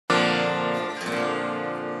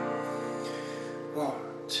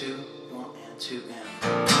2, 1 and 2 and.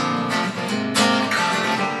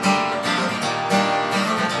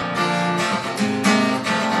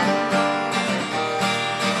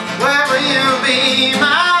 Where will you be,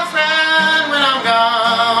 my friend, when I'm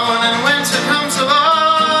gone and winter comes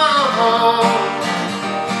along?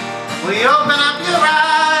 Will you open up your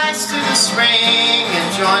eyes to the spring and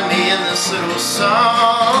join me in this little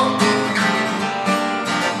song?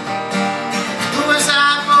 Who was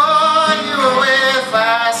that boy you were with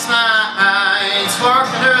last night,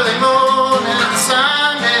 sparkling early morning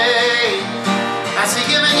Sunday? Has he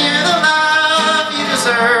given you the love you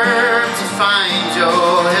deserve to find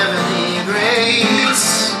your heavenly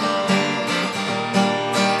grace?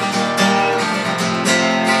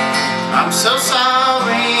 I'm so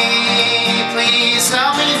sorry, please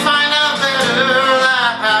help me find a better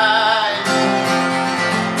life.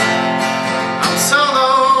 I'm so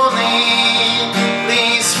lonely,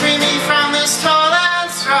 please free me from this toil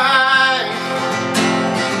and strife.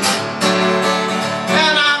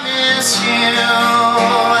 And I miss you,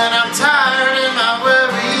 and I'm tired in my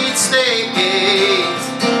worried state.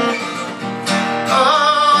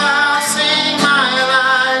 Oh, I'll sing my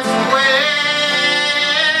life away.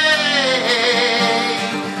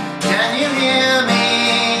 Can you hear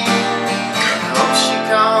me? I hope she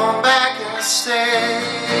come back and stay.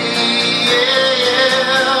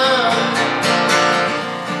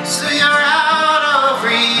 Still you're out of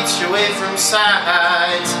reach, away from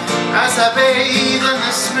sight, as I bathe in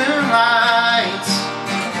this moonlight.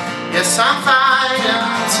 Yes, I'm fighting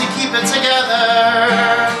to keep it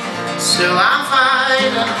together. Still I'm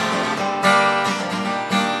fighting.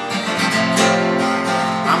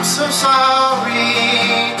 I'm so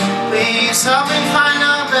sorry, please help me find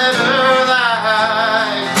a better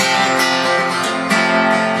life.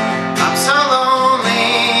 I'm so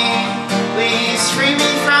lonely, please free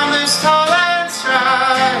me from this toil and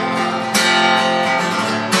strife.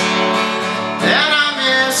 And I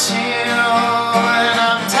miss you, and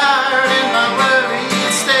I'm tired in my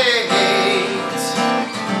worried state.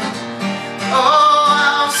 Oh,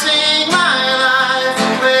 I'll sing my life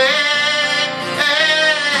away.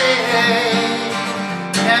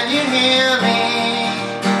 Can you hear me?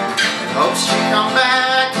 I hope she come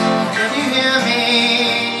back. Can you hear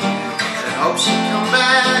me? I hope she come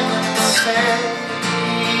back and stay.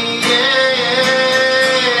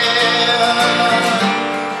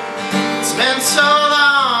 It's been so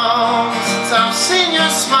long since I've seen your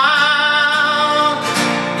smile.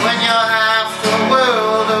 When you're half the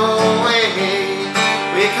world away,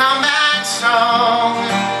 we come back strong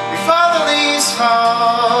before the leaves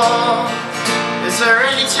fall. Is there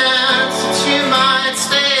any chance that you might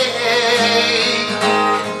stay?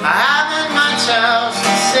 I haven't much else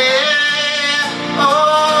to say.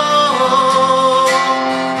 Oh,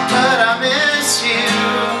 but I miss you.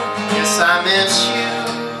 Yes, I miss you.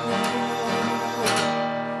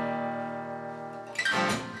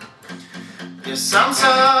 Yes, I'm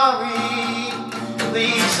sorry,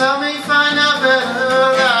 please help me find a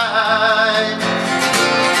better life.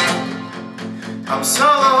 I'm so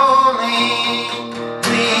lonely,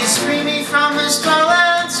 please free me from this toil